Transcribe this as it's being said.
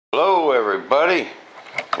Hello everybody,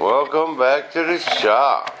 welcome back to the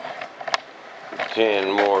shop.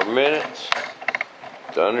 10 more minutes,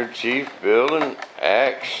 Thunderchief building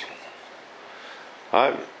action.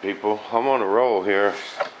 Alright people, I'm on a roll here.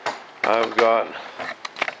 I've got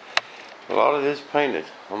a lot of this painted.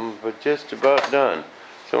 I'm just about done.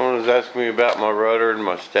 Someone was asking me about my rudder and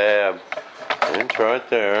my stab. It's right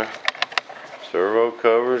there. Servo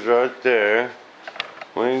covers right there.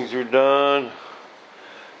 Wings are done.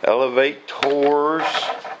 Elevators,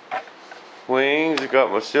 wings. I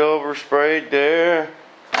got my silver sprayed there.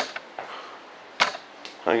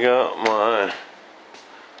 I got my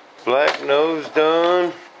black nose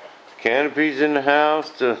done. Canopies in the house.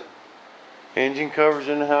 The engine covers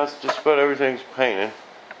in the house. Just about everything's painted.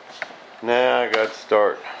 Now I got to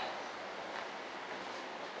start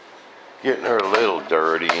getting her a little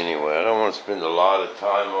dirty anyway. I don't want to spend a lot of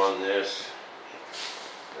time on this.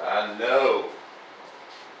 I know.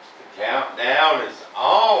 Countdown is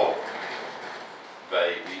on,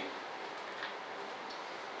 baby.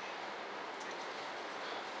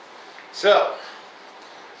 So,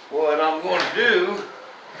 what I'm going to do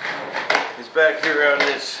is back here on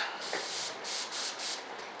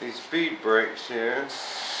these speed brakes here.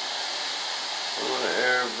 I'm going to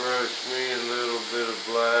airbrush me a little bit of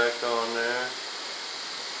black on there.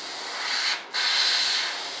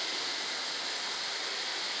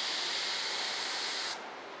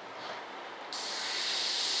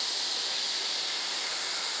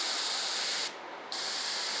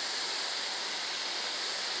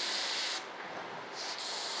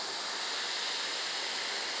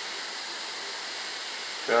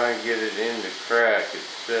 Try and get it in the crack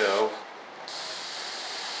itself.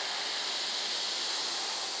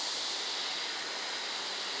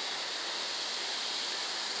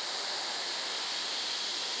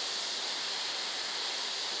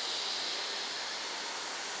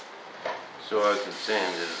 So I can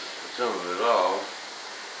sand some of it off.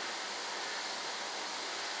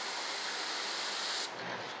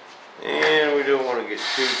 And we don't want to get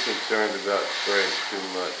too concerned about spraying too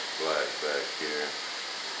much black back here.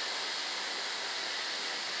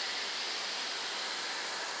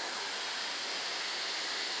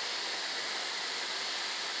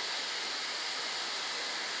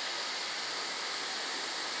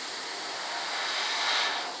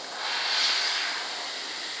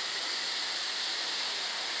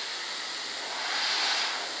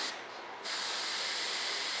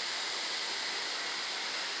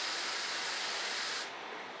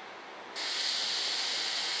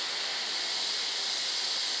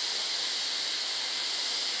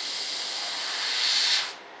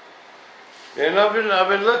 And I've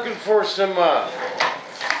been looking for some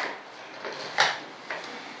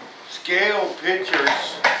scale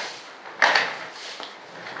pictures.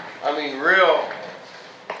 I mean real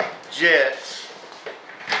jets.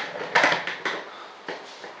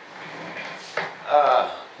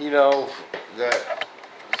 You know, that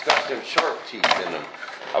it's got them sharp teeth in them.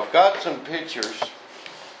 I've got some pictures,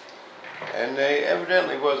 and they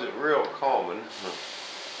evidently wasn't real common.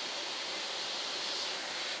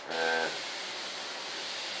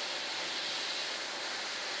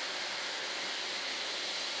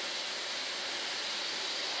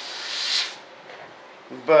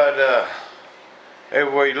 But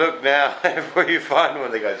everywhere you look now, everywhere you find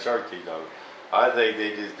one, they got shark teeth on them. I think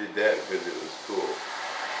they just did that because it was cool.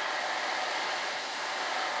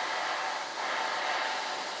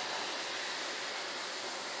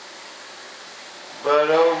 But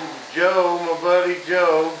Joe, my buddy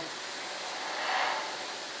Joe,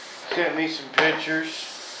 sent me some pictures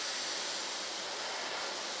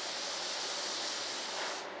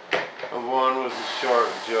of one with a shark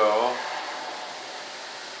jaw.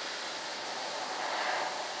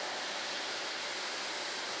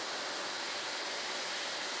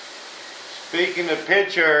 Speaking of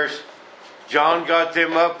pictures, John got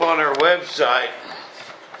them up on our website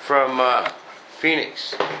from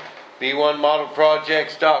Phoenix,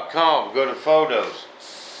 b1modelprojects.com. Go to photos.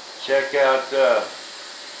 Check out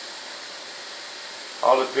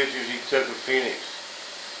all the pictures he took of Phoenix.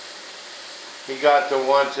 He got the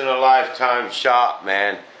once-in-a-lifetime shot,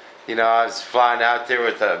 man. You know, I was flying out there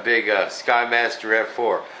with a big Skymaster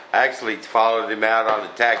F4. I actually followed him out on the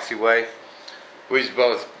taxiway. We was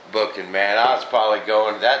both booking, man. I was probably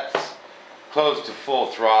going, that's close to full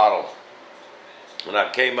throttle. And I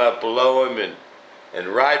came up below him and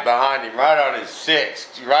right behind him, right on his six,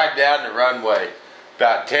 right down the runway,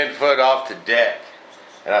 about 10 foot off the deck.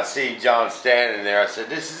 And I see John standing there. I said,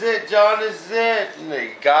 "This is it, John, this is it." And he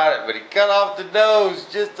got it, but he cut off the nose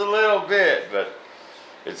just a little bit. But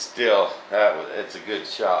it's still, it's a good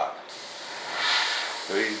shot.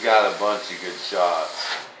 So he's got a bunch of good shots.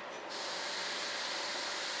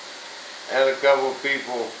 And a couple of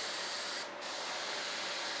people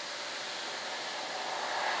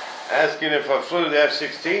asking if I flew the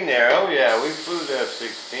F-16 there. Oh yeah, we flew the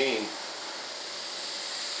F-16.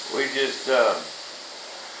 We just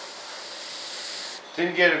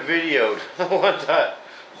didn't get it videoed. One time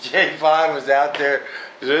J5 was out there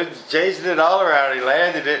chasing it all around. He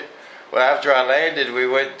landed it. Well, after I landed, we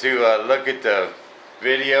went to look at the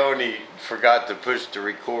video, and he forgot to push the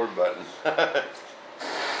record button. So,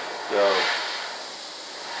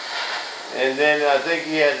 and then I think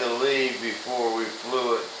he had to leave before we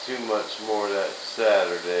flew it too much more that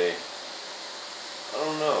Saturday. I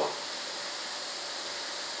don't know.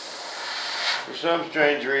 For some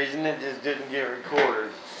strange reason, it just didn't get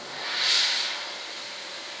recorded.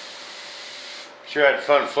 Sure had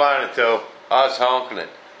fun flying it though. I was honking it.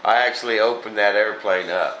 I actually opened that airplane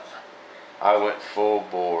up. I went full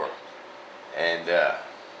bore. And that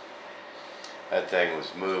thing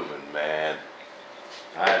was moving, man.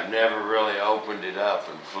 I had never really opened it up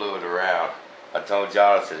and flew it around. I told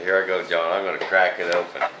John, I said, here I go, John, I'm going to crack it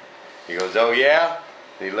open. He goes, oh yeah?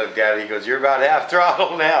 And he looked at it, he goes, you're about half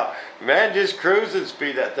throttle now. Man, just cruising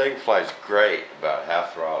speed, that thing flies great, about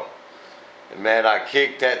half throttle. And man, I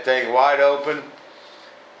kicked that thing wide open.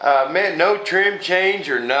 Man, no trim change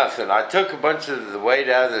or nothing. I took a bunch of the weight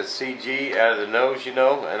out of the CG, out of the nose, you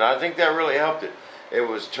know, and I think that really helped it. It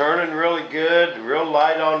was turning really good, real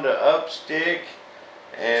light on the upstick,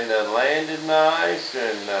 and landed nice,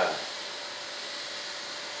 and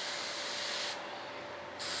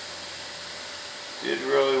did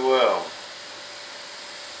really well.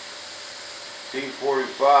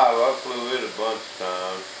 T-45, I flew it a bunch of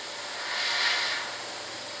times.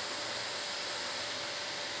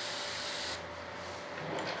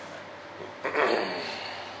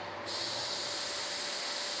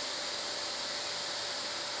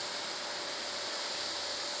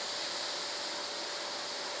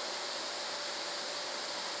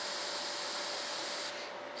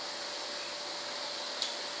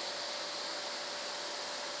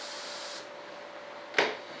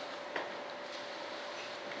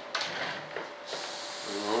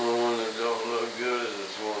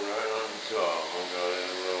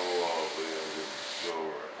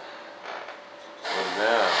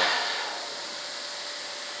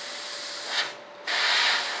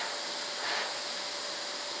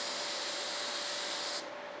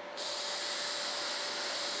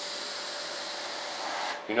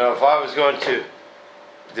 You know, if I was going to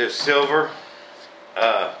this silver,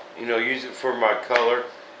 you know, use it for my color,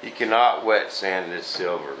 you cannot wet sand this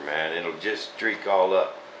silver, man. It'll just streak all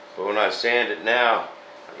up. But when I sand it now,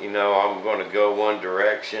 you know, I'm going to go one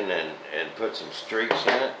direction and put some streaks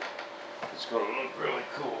in it. It's going to look really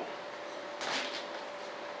cool.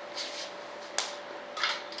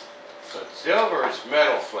 But silver is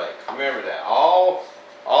metal flake. Remember that. All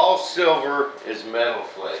silver is metal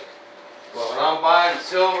flake. Well, when I'm buying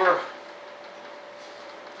silver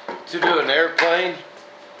to do an airplane,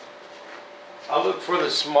 I look for the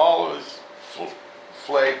smallest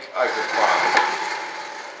flake I can find.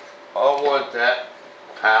 I want that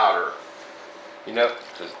powder, you know,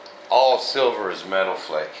 because all silver is metal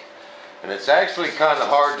flake. And it's actually kind of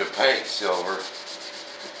hard to paint silver.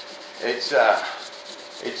 It's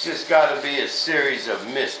just got to be a series of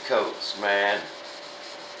mist coats, man.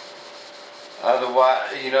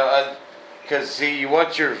 Otherwise, you know, because see, you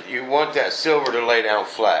want that silver to lay down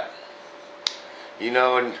flat. You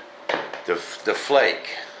know, and the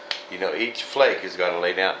flake, you know, each flake is going to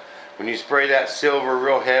lay down. When you spray that silver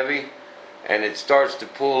real heavy, and it starts to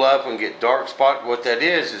pull up and get dark spot, what that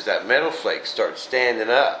is that metal flake starts standing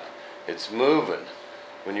up. It's moving.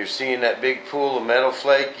 When you're seeing that big pool of metal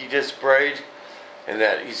flake you just sprayed, and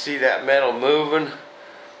that you see that metal moving,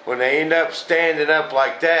 when they end up standing up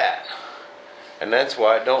like that, and that's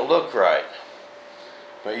why it don't look right.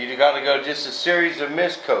 But you got to go just a series of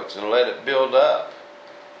mist coats and let it build up,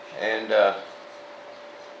 and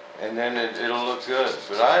then it'll look good.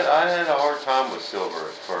 But I had a hard time with silver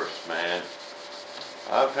at first, man.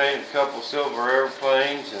 I painted a couple silver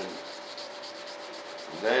airplanes, and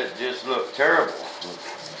they just look terrible.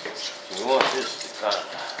 We want this to kind of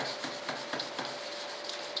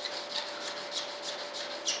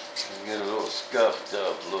get a little scuffed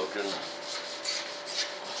up looking.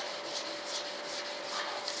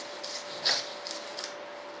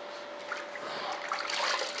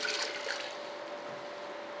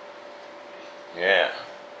 Yeah.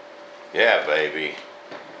 Yeah, baby.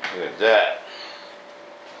 Look at that.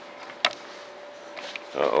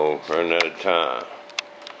 Uh-oh, running out of time.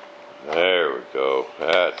 There we go.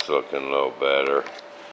 That's looking a little better.